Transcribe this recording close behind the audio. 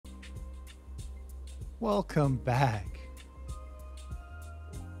Welcome back.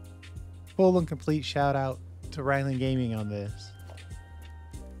 Full and complete shout out to Relyen Gaming on this.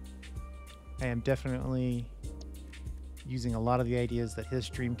 I am definitely using a lot of the ideas that his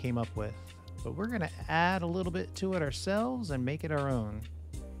stream came up with, but we're going to add a little bit to it ourselves and make it our own.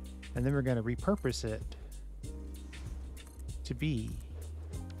 And then we're going to repurpose it to be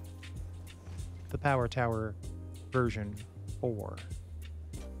the Power Tower version 4.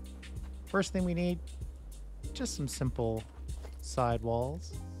 First thing we need, just some simple side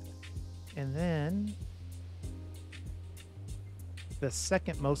walls. And then the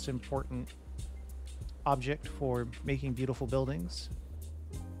second most important object for making beautiful buildings.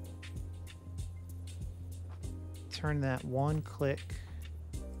 Turn that one click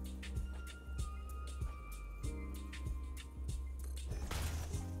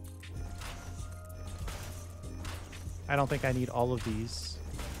I don't think I need all of these,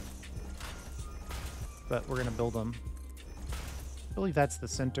 but we're going to build them. I believe that's the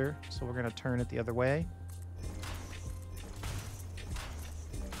center, so we're going to turn it the other way.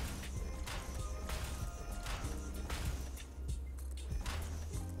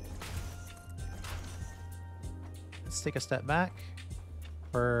 Let's take a step back.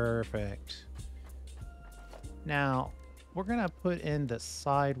 Perfect. Now, we're going to put in the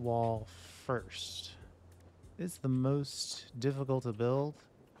side wall first. It's the most difficult to build,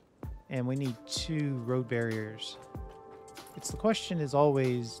 and we need 2 road barriers. The question is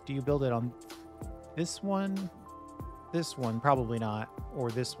always, do you build it on this one, probably not,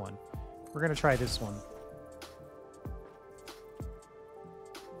 or this one? We're going to try this one.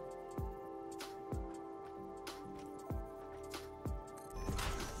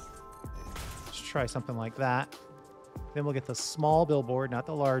 Let's try something like that. Then we'll get the small billboard, not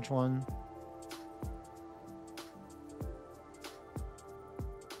the large one.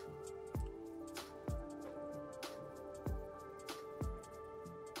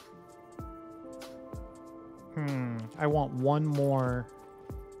 I want one more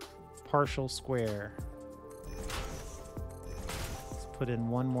partial square. Let's put in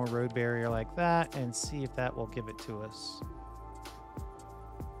one more road barrier like that and see if that will give it to us.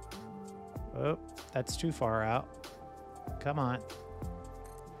 Oh, that's too far out. Come on.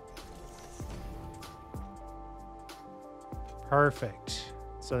 Perfect.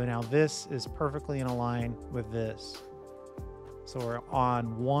 So now this is perfectly in line with this. So we're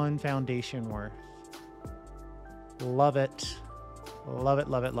on one foundation worth. Love it. Love it,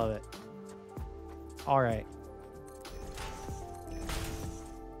 love it, love it. All right.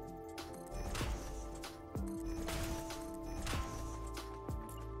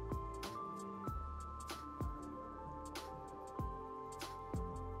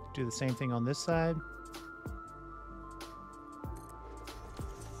 Do the same thing on this side.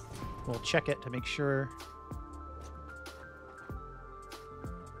 We'll check it to make sure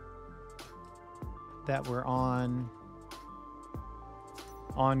that we're on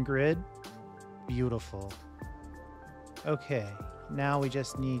grid. Beautiful. Okay, now we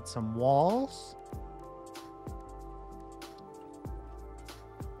just need some walls.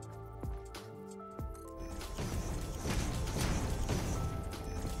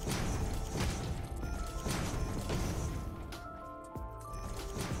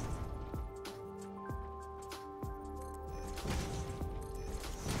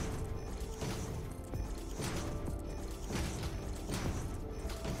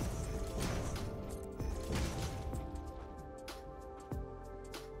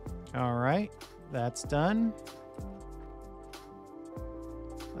 All right, that's done.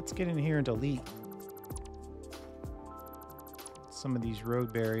 Let's get in here and delete some of these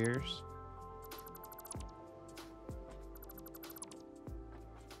road barriers.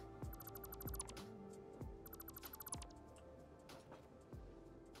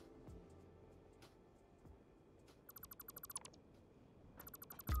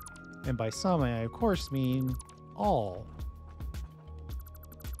 And by some, I of course mean all.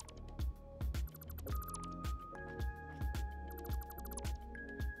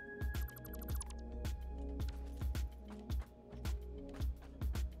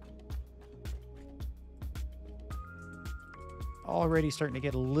 Already starting to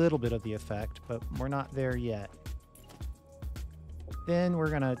get a little bit of the effect, but we're not there yet. Then we're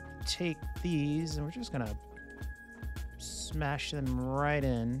gonna take these and we're just gonna smash them right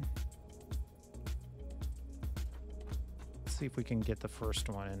in. Let's see if we can get the first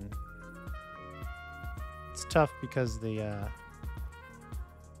one in. It's tough because the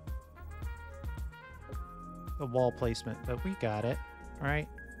wall placement, but we got it right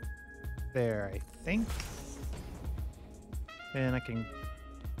there, I think. Then I can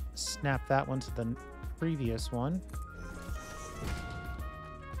snap that one to the previous one.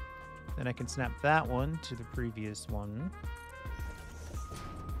 Then I can snap that one to the previous one.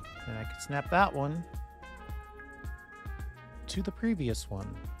 Then I can snap that one to the previous one.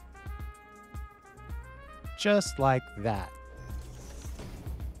 Just like that.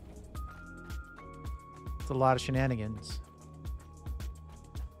 It's a lot of shenanigans.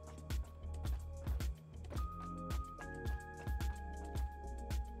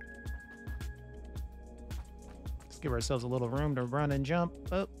 Let's give ourselves a little room to run and jump.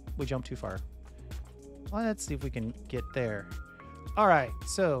 Oh, we jumped too far. Let's see if we can get there. All right,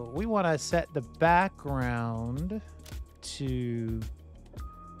 so we want to set the background to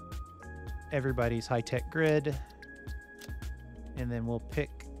everybody's high-tech grid. And then we'll pick,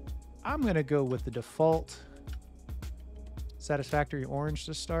 I'm going to go with the default Satisfactory orange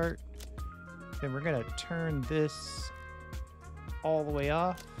to start. Then we're going to turn this all the way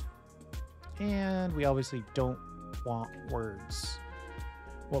off. And we obviously don't want words.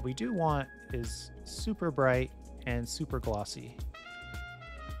 What we do want is super bright and super glossy.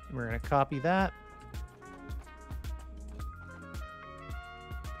 And we're going to copy that.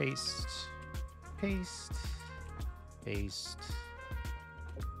 Paste, paste, paste,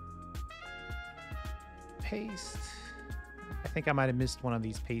 paste. I think I might have missed one of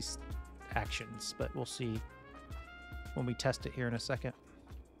these paste actions, but we'll see when we test it here in a second.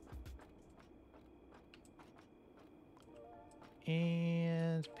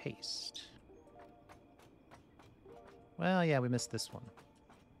 And paste. Well, yeah, we missed this one.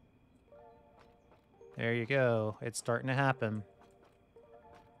 There you go. It's starting to happen.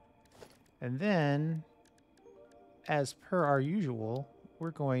 And then, as per our usual,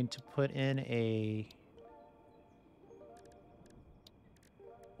 we're going to put in a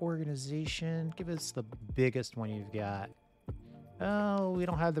organization. Give us the biggest one you've got. Oh, we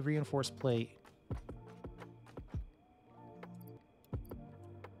don't have the reinforced plate.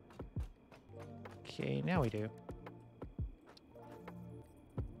 Okay, now we do.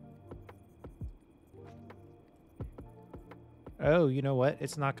 Oh, you know what?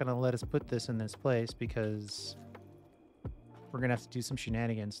 It's not going to let us put this in this place because we're going to have to do some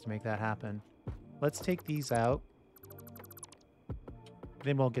shenanigans to make that happen. Let's take these out.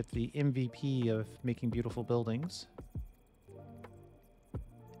 Then we'll get the MVP of making beautiful buildings.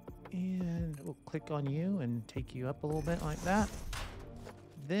 And we'll click on you and take you up a little bit like that.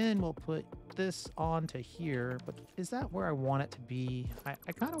 Then we'll put this onto here. But is that where I want it to be? I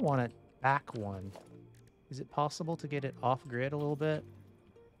kind of want it back one. Is it possible to get it off grid a little bit?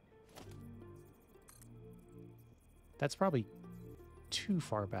 That's probably too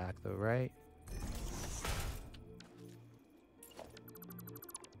far back though, right?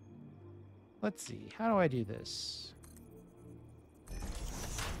 Let's see, how do I do this?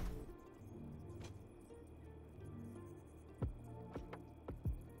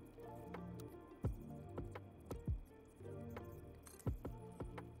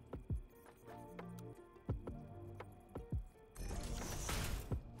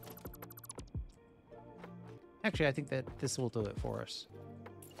 Actually, I think that this will do it for us.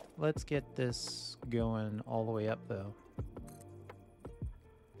 Let's get this going all the way up, though.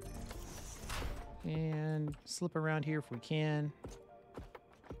 And slip around here if we can.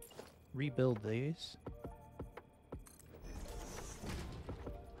 Rebuild these.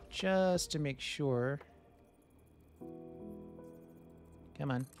 Just to make sure.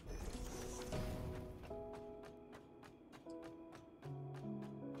 Come on.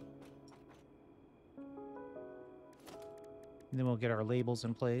 And then we'll get our labels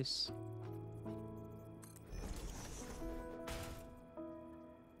in place.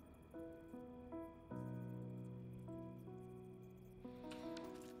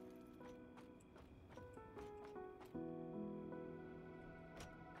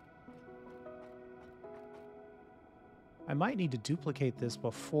 I might need to duplicate this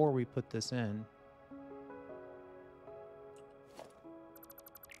before we put this in.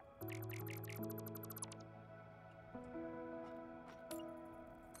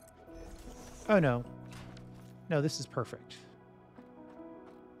 Oh, no. No, this is perfect.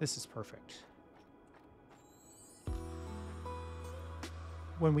 This is perfect.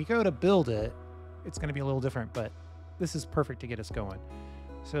 When we go to build it, it's going to be a little different, but this is perfect to get us going.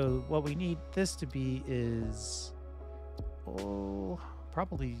 So what we need this to be is, oh,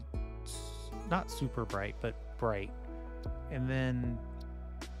 probably not super bright, but bright. And then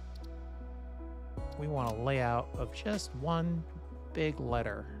we want a layout of just one big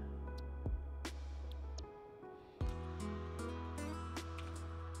letter.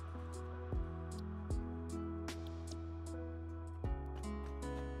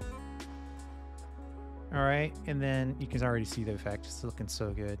 All right, and then you can already see the effect. It's looking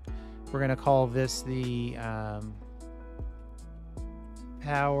so good. We're gonna call this the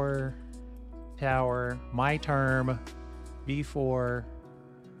power tower. My term. B4.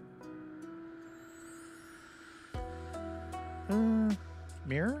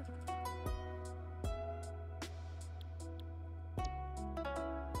 Mirror.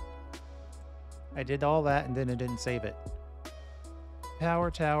 I did all that and then it didn't save it. Power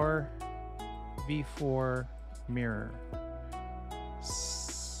tower. V4 mirror.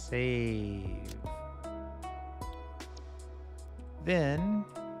 Save. Then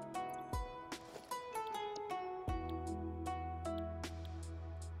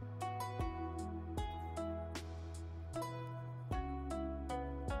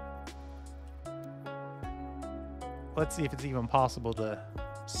let's see if it's even possible to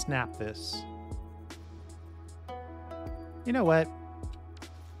snap this. You know what?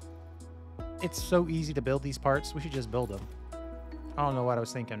 It's so easy to build these parts, we should just build them. I don't know what I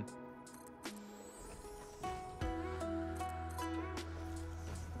was thinking.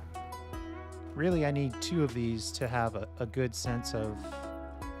 Really, I need 2 of these to have a good sense of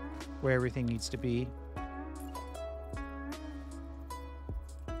where everything needs to be.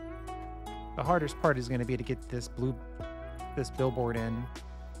 The hardest part is going to be to get this billboard in.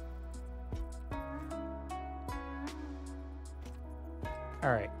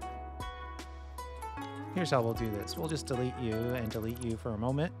 All right. Here's how we'll do this. We'll just delete you and delete you for a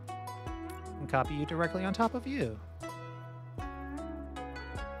moment and copy you directly on top of you.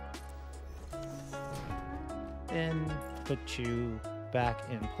 Then put you back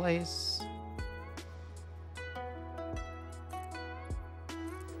in place.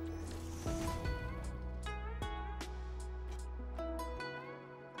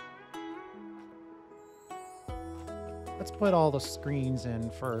 Let's put all the screens in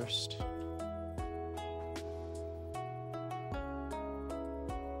first.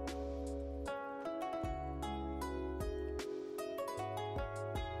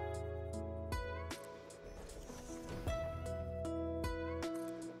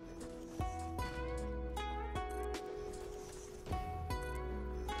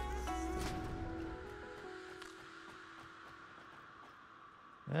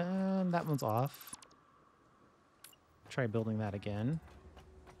 That one's off. Try building that again.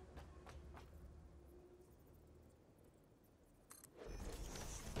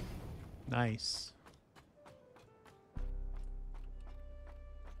 Nice.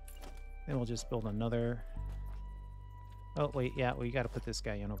 Then we'll just build another. Oh, wait, yeah, we got to put this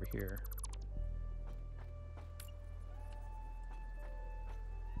guy in over here.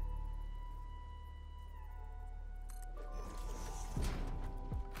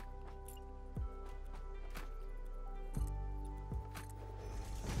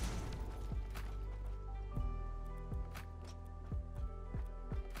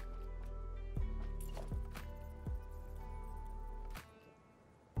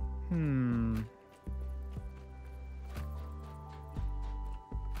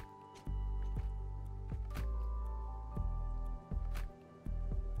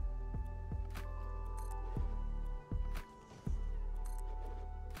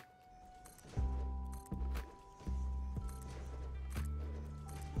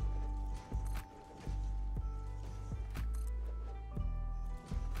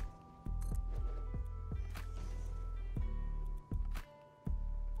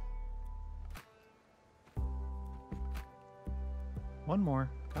 One more.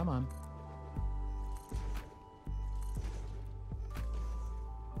 Come on.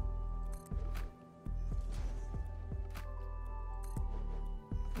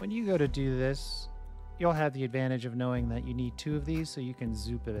 When you go to do this, you'll have the advantage of knowing that you need 2 of these so you can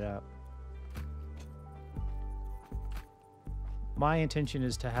zoop it up. My intention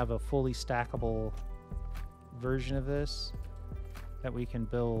is to have a fully stackable version of this that we can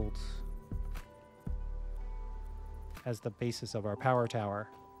build as the basis of our power tower.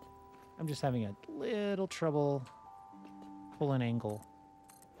 I'm just having a little trouble pulling angle.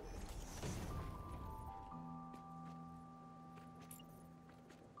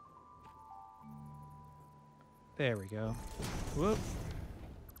 There we go. Whoop.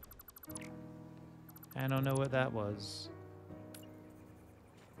 I don't know what that was.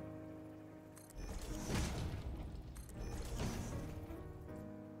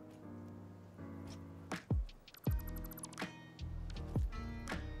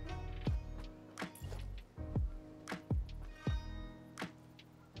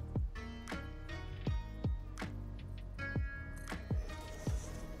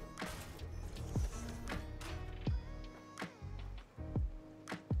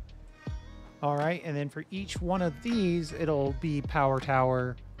 All right, and then for each one of these, it'll be power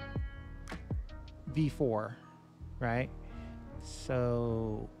tower V4, right?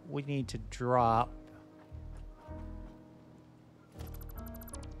 So we need to drop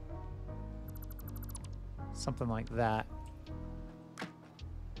something like that.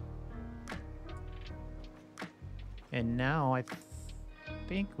 And now I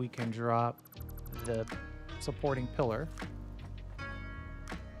think we can drop the supporting pillar.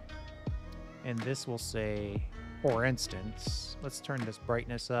 And this will say, for instance, let's turn this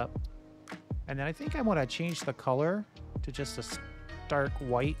brightness up. And then I think I want to change the color to just a stark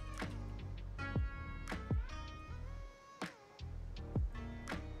white.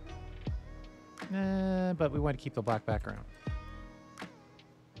 But we want to keep the black background.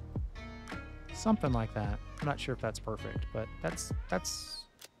 Something like that. I'm not sure if that's perfect, but that's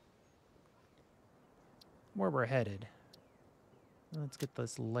where we're headed. Let's get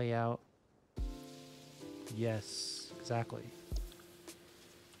this layout. Yes, exactly.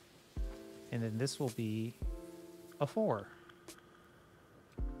 And then this will be a 4.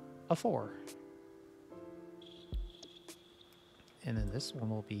 A 4. And then this one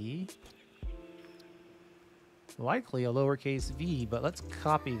will be likely a lowercase v, but let's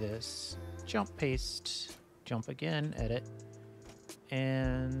copy this. Jump, paste, jump again, edit,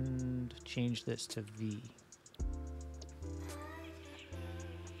 and change this to v.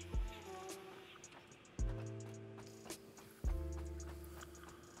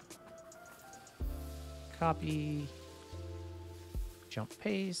 Copy, jump,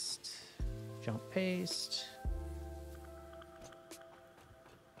 paste, jump, paste.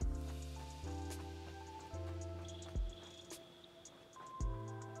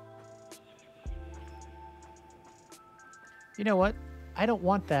 You know what? I don't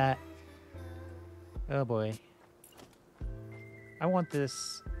want that. Oh boy. I want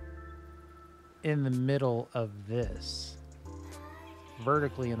this in the middle of this.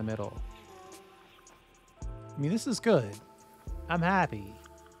 Vertically in the middle. I mean, this is good. I'm happy.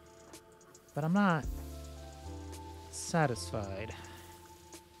 But I'm not satisfied.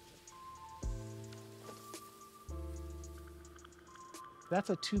 That's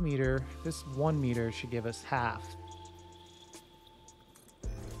a 2 meter. This 1 meter should give us half.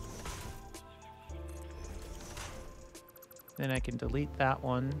 Then I can delete that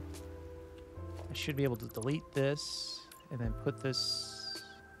one. I should be able to delete this and then put this.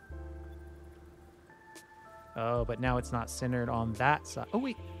 Oh, but now it's not centered on that side. Oh,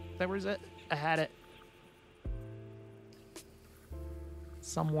 wait, there was it. I had it.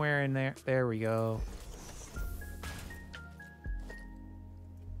 Somewhere in there. There we go.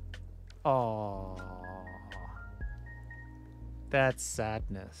 Oh, that's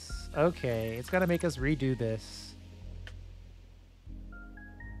sadness. Okay, it's gotta make us redo this.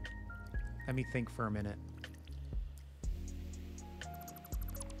 Let me think for a minute.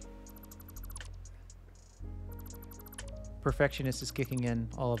 Perfectionist is kicking in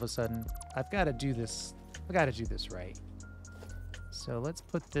all of a sudden. I've got to do this. I've got to do this right. So let's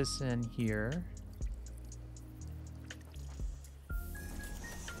put this in here.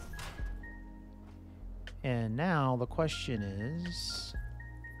 And now the question is,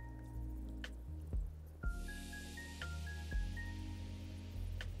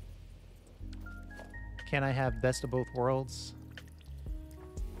 can I have best of both worlds?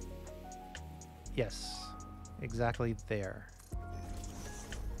 Yes, exactly there.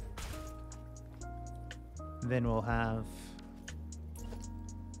 Then we'll have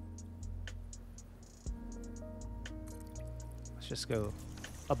let's just go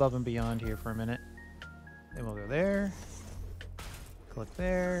above and beyond here for a minute. Then we'll go there, click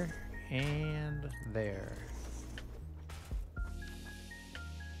there, and there.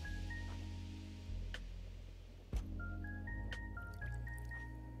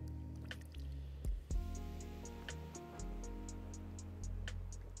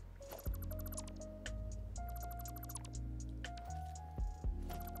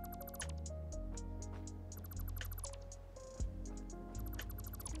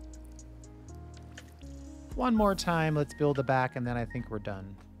 One more time, let's build the back, and then I think we're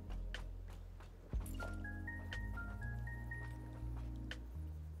done.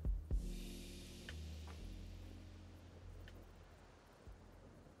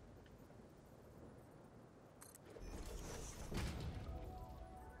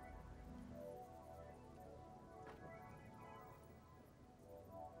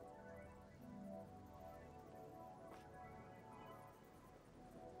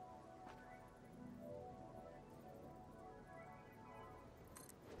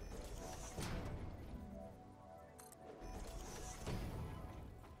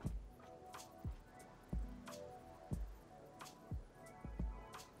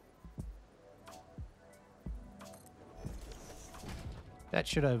 That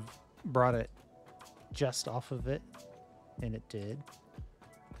should have brought it just off of it, and it did.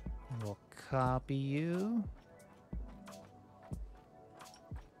 And we'll copy you.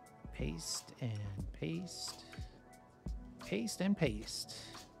 Paste and paste. Paste and paste.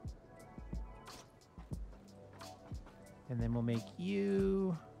 And then we'll make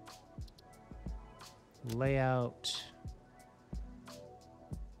you layout.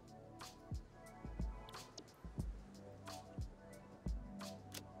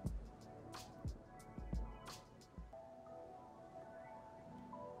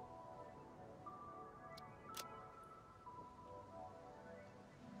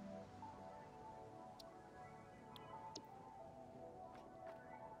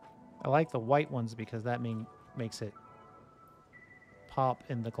 I like the white ones because that makes it pop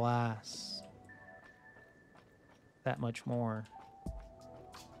in the glass that much more.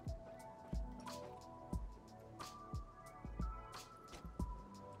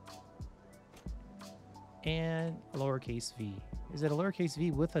 And a lowercase v. Is it a lowercase v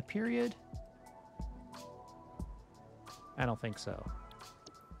with a period? I don't think so.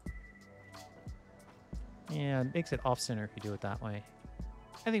 And it makes it off-center if you do it that way.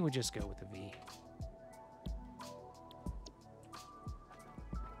 I think we just go with the V.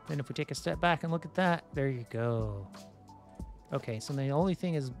 Then if we take a step back and look at that, there you go. Okay, so the only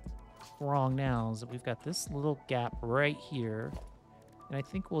thing is wrong now is that we've got this little gap right here. And I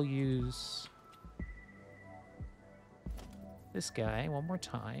think we'll use this guy one more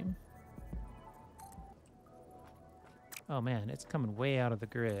time. Oh man, it's coming way out of the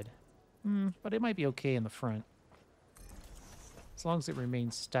grid. But it might be okay in the front. As long as it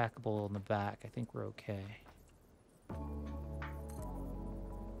remains stackable in the back, I think we're okay.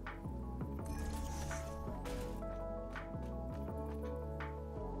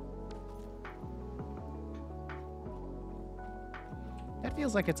 That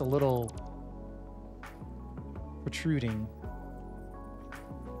feels like it's a little protruding.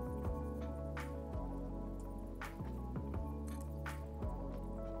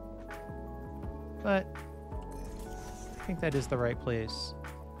 But I think that is the right place.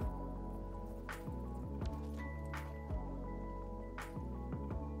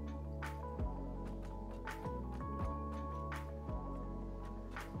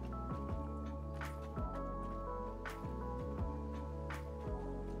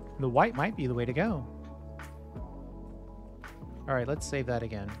 The white might be the way to go. All right, let's save that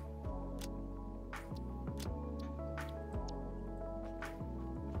again.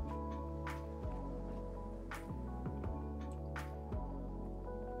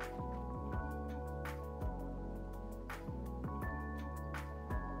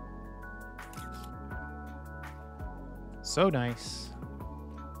 So nice.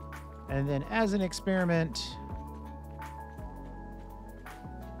 And then as an experiment,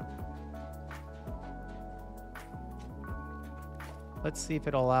 let's see if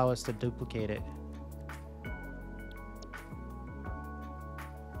it'll allow us to duplicate it.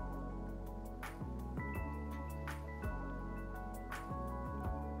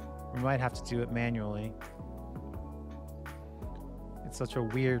 We might have to do it manually. It's such a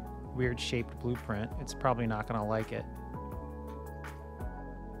weird shaped blueprint. It's probably not going to like it.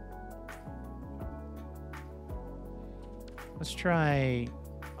 Let's try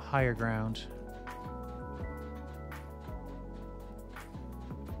higher ground.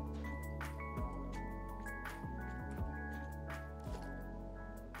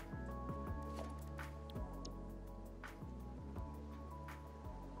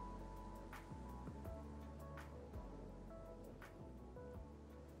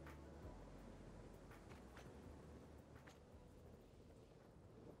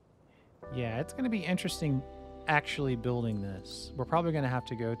 Yeah, it's going to be interesting actually building this. We're probably going to have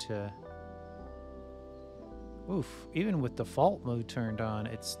to go to... Oof, even with default mode turned on,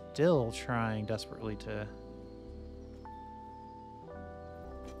 it's still trying desperately to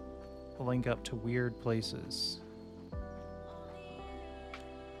link up to weird places.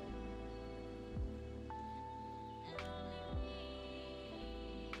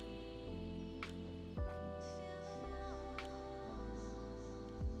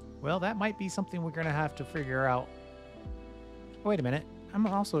 Well, that might be something we're going to have to figure out. Wait a minute. I'm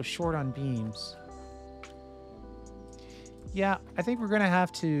also short on beams. Yeah, I think we're going to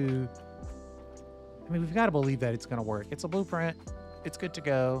have to... I mean, we've got to believe that it's going to work. It's a blueprint. It's good to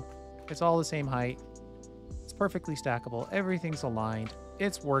go. It's all the same height. It's perfectly stackable. Everything's aligned.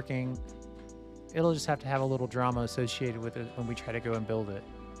 It's working. It'll just have to have a little drama associated with it when we try to go and build it.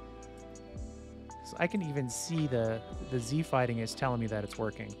 So I can even see the Z fighting is telling me that it's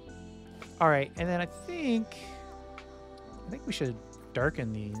working. All right, and then I think we should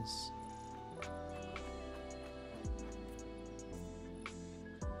darken these.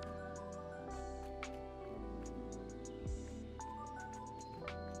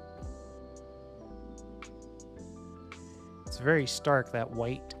 It's very stark, that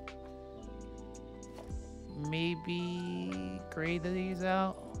white. Maybe gray these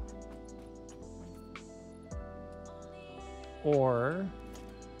out. Or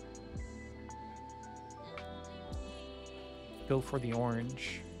go for the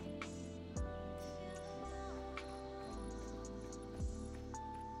orange.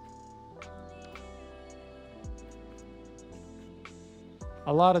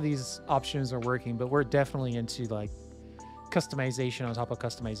 A lot of these options are working, but we're definitely into like customization on top of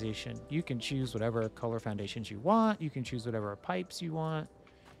customization. You can choose whatever color foundations you want. You can choose whatever pipes you want.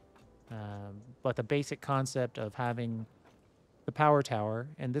 But the basic concept of having the power tower,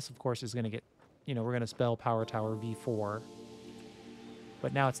 and this of course is going to get, you know, we're going to spell power tower V4,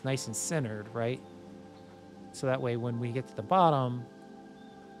 but now it's nice and centered, right? So that way when we get to the bottom,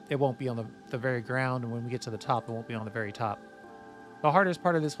 it won't be on the very ground, and when we get to the top, it won't be on the very top. The hardest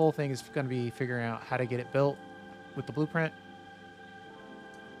part of this whole thing is going to be figuring out how to get it built with the blueprint.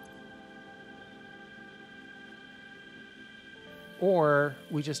 Or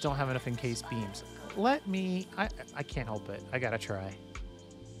we just don't have enough encased beams. I can't help it. I gotta try.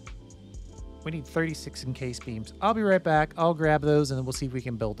 We need 36 encased beams. I'll be right back. I'll grab those and then we'll see if we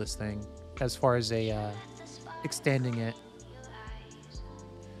can build this thing as far as extending it.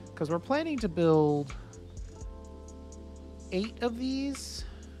 Because we're planning to build 8 of these.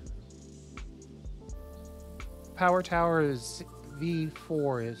 Power tower is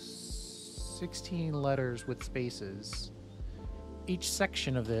V4 is 16 letters with spaces. Each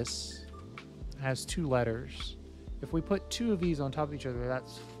section of this has 2 letters. If we put 2 of these on top of each other,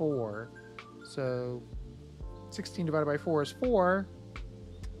 that's 4. So 16 divided by 4 is 4.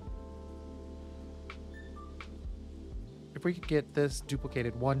 If we could get this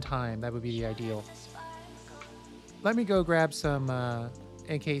duplicated 1 time, that would be the ideal. Let me go grab some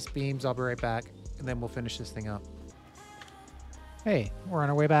encased beams. I'll be right back, and then we'll finish this thing up. Hey, we're on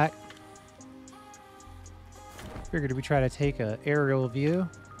our way back. Figured we try to take an aerial view.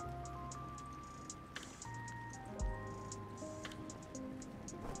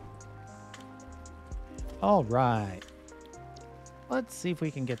 All right. Let's see if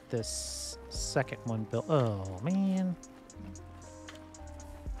we can get this second one built. Oh, man.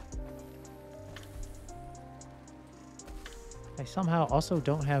 I somehow also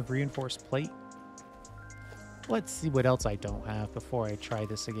don't have reinforced plate. Let's see what else I don't have before I try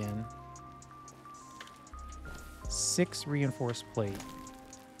this again. 6 reinforced plate.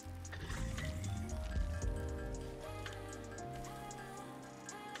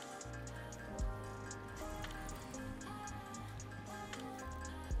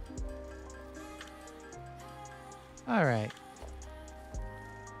 All right.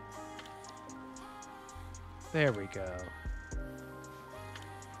 There we go.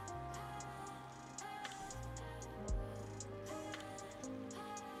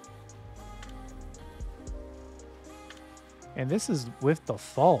 And this is with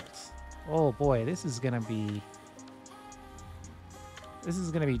default. Oh boy, this is gonna be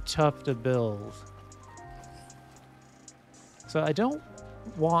tough to build. So I don't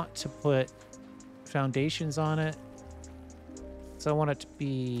want to put foundations on it. So I want it to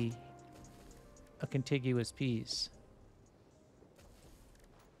be a contiguous piece.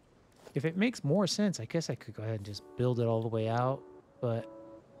 If it makes more sense, I guess I could go ahead and just build it all the way out, but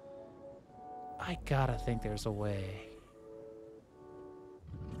I gotta think there's a way.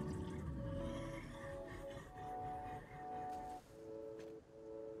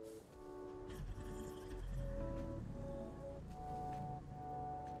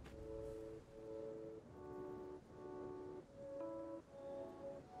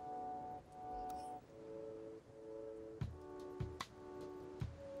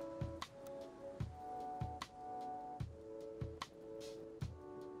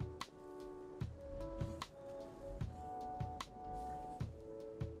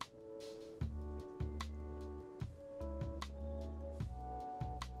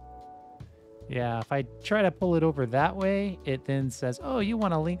 Yeah, if I try to pull it over that way, it then says, oh, you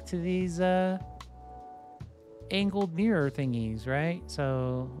want to link to these angled mirror thingies, right?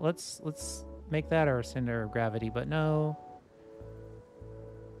 So let's make that our center of gravity, but no.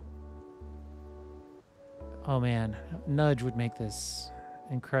 Oh man, nudge would make this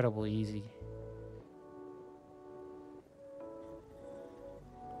incredibly easy.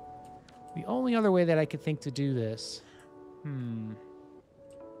 The only other way that I could think to do this,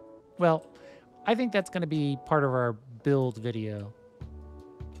 well, I think that's going to be part of our build video.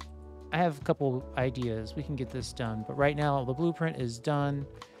 I have a couple ideas. We can get this done. But right now, the blueprint is done.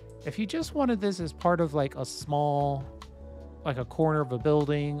 If you just wanted this as part of like a small, like a corner of a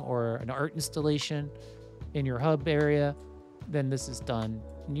building or an art installation in your hub area, then this is done.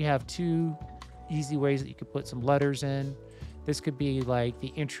 And you have two easy ways that you could put some letters in. This could be like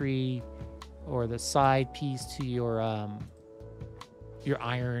the entry or the side piece to your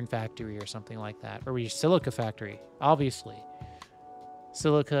iron factory or something like that, or your silica factory, obviously.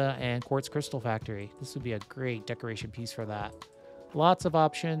 Silica and quartz crystal factory. This would be a great decoration piece for that. Lots of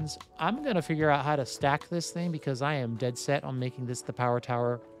options. I'm going to figure out how to stack this thing because I am dead set on making this the Power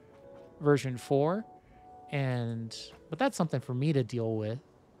Tower version 4. But that's something for me to deal with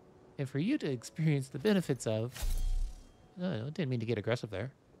and for you to experience the benefits of. Oh, I didn't mean to get aggressive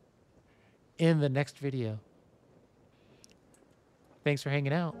there. In the next video. Thanks for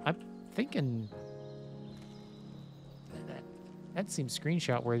hanging out. I'm thinking that seems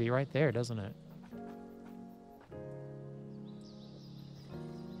screenshot worthy right there, doesn't it?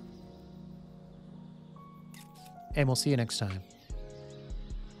 And we'll see you next time.